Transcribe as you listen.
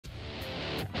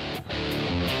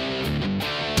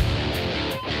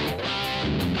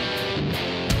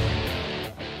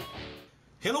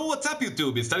Hello, what's up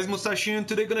YouTube? It's Thales Moustache and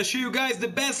today I'm gonna show you guys the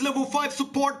best level 5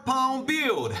 support pawn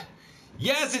build.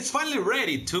 Yes, it's finally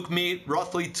ready. It took me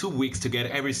roughly 2 weeks to get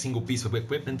every single piece of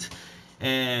equipment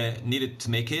needed to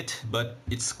make it, but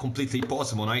it's completely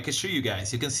possible. Now I can show you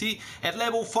guys. You can see at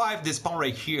level 5 this pawn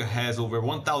right here has over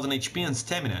 1000 HP and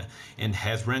stamina and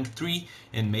has rank 3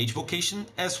 and Mage vocation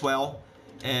as well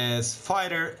as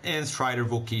fighter and strider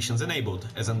vocations enabled,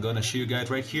 as I'm gonna show you guys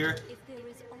right here.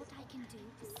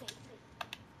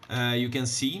 You can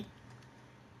see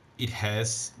it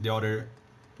has the other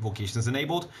vocations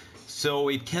enabled, so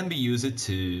it can be used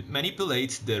to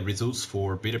manipulate the results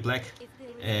for Bitterblack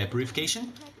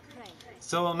purification.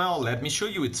 So now let me show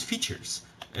you its features.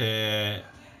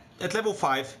 At level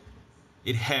 5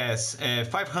 it has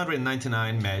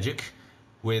 599 magic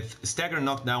with stagger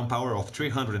knockdown power of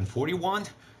 341,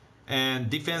 and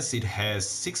defense it has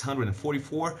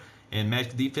 644, and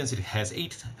magic defense it has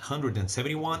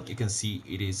 871. You can see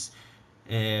it is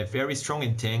very strong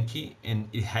and tanky, and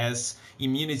it has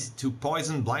immunity to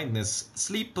poison, blindness,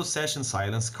 sleep, possession,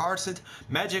 silence, cursed,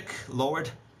 magic,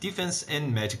 lowered defense,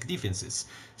 and magic defenses.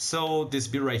 So this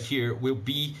build right here will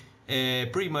be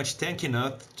pretty much tanky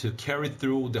enough to carry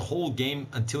through the whole game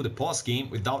until the post game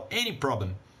without any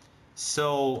problem.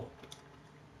 So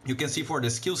you can see for the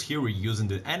skills here we're using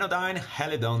the Anodyne,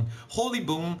 Halidom, Holy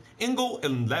Boon, Boon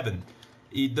and Levin.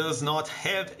 It does not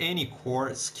have any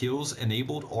core skills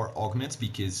enabled or augments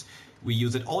because we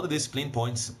used all the discipline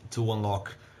points to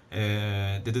unlock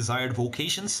the desired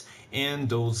vocations and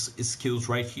those skills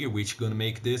right here, which are gonna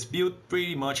make this build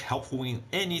pretty much helpful in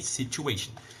any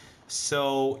situation.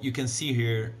 So you can see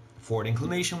here for the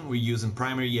inclination we're using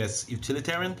primary as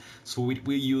utilitarian, so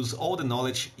we use all the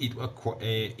knowledge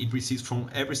it receives from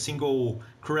every single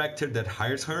character that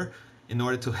hires her in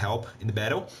order to help in the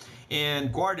battle.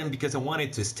 And guardian because I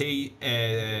wanted to stay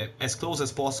as close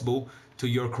as possible to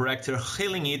your character,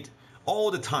 healing it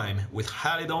all the time with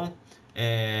Halidom,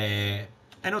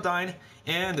 Anodyne,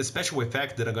 and the special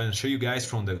effect that I'm going to show you guys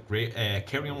from the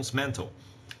Carrion's Mantle.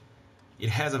 It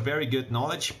has a very good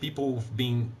knowledge. People have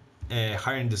been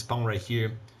hiring this pawn right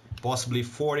here possibly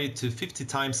 40 to 50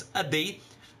 times a day,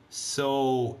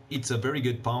 so it's a very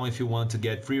good pawn if you want to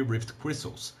get free Rift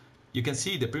crystals. You can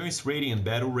see the appearance rating and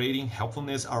battle rating,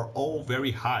 helpfulness are all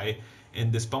very high,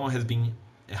 and this pawn has been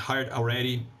hired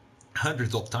already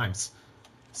hundreds of times.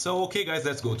 So okay guys,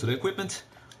 let's go to the equipment.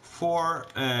 For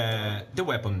the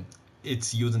weapon,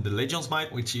 it's using the Legion's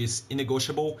Might, which is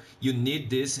negotiable. You need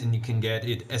this and you can get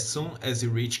it as soon as you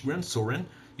reach Grand Soren.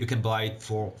 You can buy it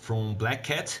from Black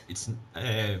Cat. It's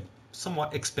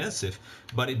somewhat expensive,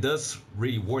 but it does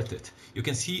really worth it. You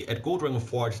can see at Gold Dragon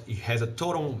Forge it has a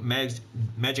total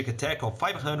magic attack of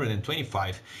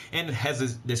 525, and it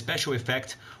has the special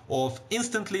effect of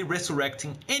instantly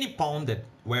resurrecting any pawn that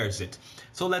wears it.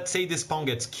 So let's say this pawn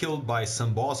gets killed by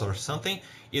some boss or something,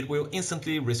 it will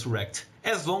instantly resurrect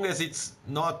as long as it's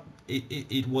not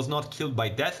it was not killed by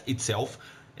death itself.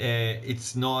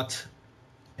 It's not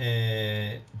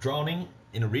drowning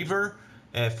in a river,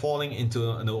 falling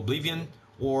into an oblivion,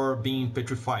 or being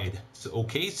petrified. So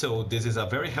okay, so this is a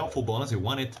very helpful bonus, you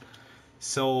want it.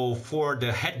 So for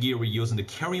the headgear we're using the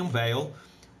Carrion Veil,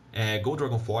 Gold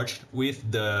Dragon Forged,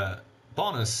 with the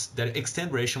bonus that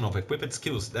extend duration of equipped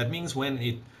skills. That means when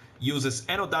it uses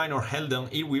Anodyne or Halidom,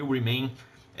 it will remain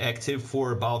active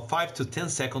for about 5 to 10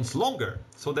 seconds longer.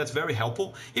 So that's very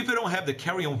helpful. If you don't have the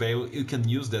Carrion Veil, you can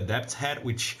use the Adept's Hat,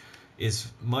 which is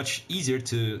much easier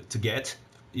to get.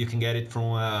 You can get it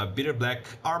from Bitterblack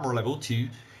Armor level 2,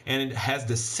 and it has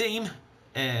the same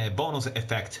bonus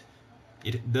effect.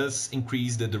 It does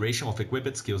increase the duration of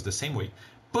equipped skills the same way,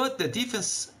 but the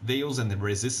defense veils and the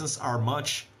resistance are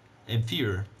much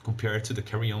inferior compared to the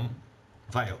Carrion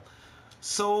Vial.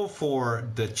 So for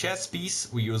the chest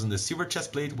piece, we're using the silver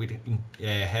chest plate, which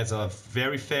has a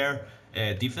very fair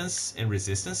defense and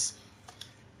resistance.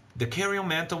 The Carrion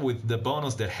Mantle with the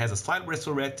bonus that has a slight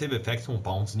resurrective effect on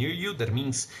pawns near you. That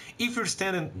means if you're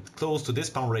standing close to this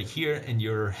pawn right here and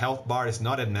your health bar is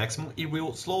not at maximum, it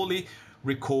will slowly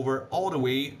recover all the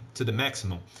way to the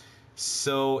maximum.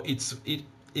 So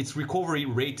its recovery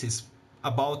rate is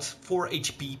about 4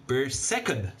 HP per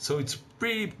second. So it's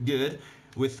pretty good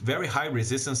with very high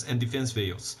resistance and defense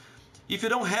veils. If you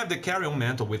don't have the Carrion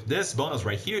Mantle with this bonus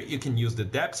right here, you can use the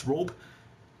Depth's Robe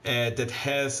that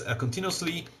has a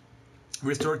continuously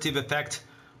restorative effect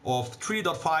of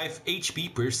 3.5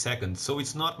 HP per second. So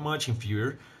it's not much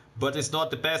inferior, but it's not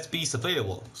the best piece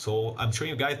available. So I'm showing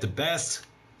you guys the best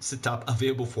setup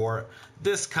available for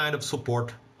this kind of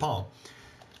support pawn.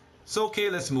 So okay,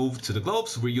 let's move to the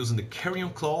gloves. We're using the Carrion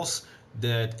Claws.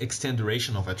 that extend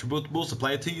duration of attribute boosts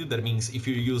applied to you. That means if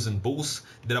you're using boosts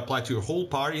that apply to your whole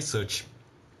party, such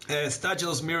as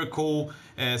Stagio's Miracle,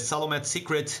 Salomet's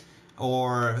Secret,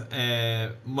 or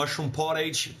Mushroom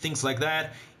Pottage, things like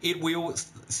that, it will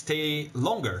stay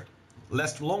longer,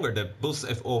 last longer, the boost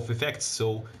of effects,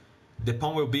 so the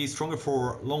pawn will be stronger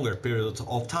for longer periods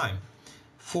of time.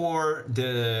 For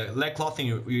the leg clothing,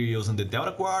 you're using the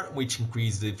Delta Guard, which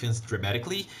increases the defense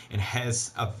dramatically and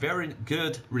has a very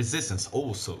good resistance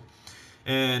also.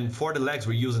 And for the legs,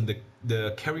 we're using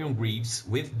the Carrion Greaves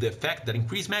with the effect that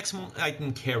increase maximum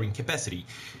item carrying capacity.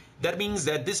 That means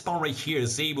that this pawn right here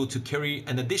is able to carry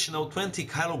an additional 20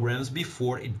 kilograms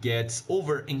before it gets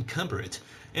over encumbered,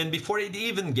 and before it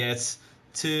even gets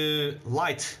to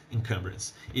light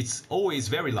encumbrance. It's always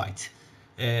very light.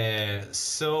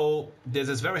 So this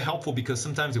is very helpful because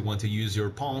sometimes you want to use your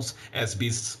pawns as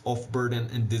beasts of burden,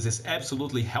 and this is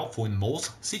absolutely helpful in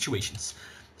most situations.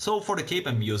 So for the cape,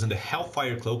 I'm using the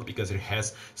Hellfire Cloak because it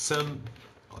has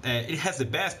the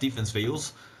best defense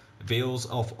veils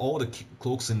of all the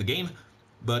cloaks in the game,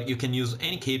 but you can use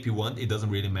any cape you want. It doesn't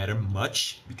really matter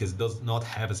much because it does not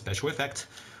have a special effect.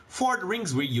 For the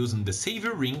rings, we're using the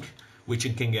Savior Ring, which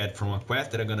you can get from a quest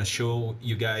that I'm gonna show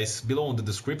you guys below in the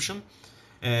description,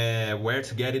 where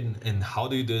to get it and how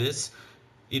do you do this.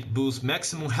 It boosts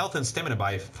maximum health and stamina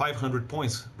by 500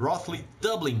 points, roughly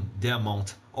doubling the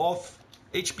amount of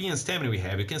HP and stamina we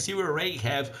have. You can see we already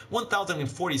have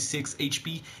 1046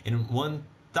 HP and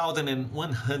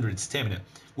 1100 stamina,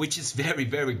 which is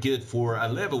very good for a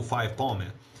level 5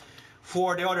 pawn.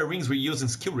 For the other rings, we're using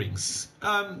skill rings.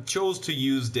 Chose to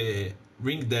use the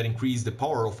ring that increases the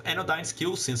power of Anodyne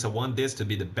skill, since I want this to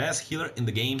be the best healer in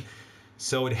the game.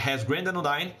 So it has Grand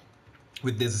Anodyne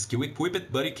with this skill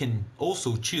equipped, but you can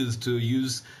also choose to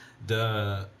use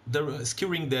the skill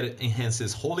ring that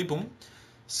enhances Holy Boon.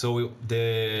 So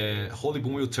the Holy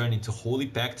Boon will turn into Holy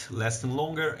Pact, lasting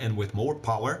longer and with more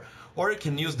power. Or you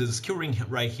can use the skill ring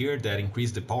right here that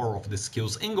increases the power of the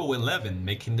skills Encampment and Levin,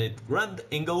 making it Grand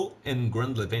Encampment and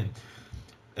Grand Levin,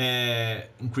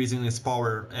 increasing its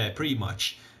power pretty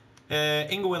much.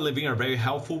 Encampment and Levin are very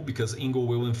helpful because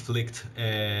Encampment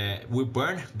will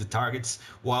burn the targets,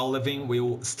 while Levin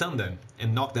will stun them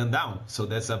and knock them down. So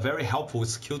that's a very helpful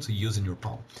skill to use in your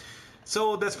pawn.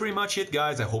 So that's pretty much it,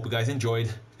 guys. I hope you guys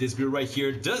enjoyed. This build right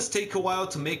here does take a while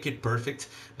to make it perfect,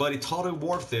 but it's totally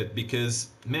worth it because,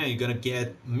 man, you're gonna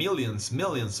get millions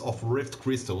of Rift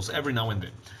Crystals every now and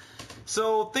then.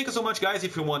 So thank you so much, guys.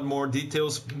 If you want more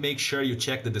details, make sure you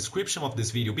check the description of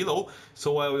this video below.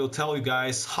 So I will tell you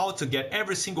guys how to get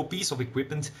every single piece of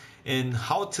equipment and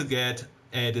how to get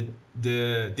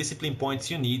the discipline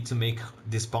points you need to make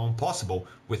this pawn possible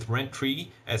with rank 3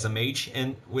 as a mage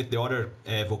and with the other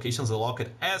vocations unlocked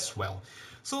as well.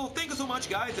 So thank you so much,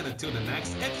 guys, and until the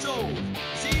next episode,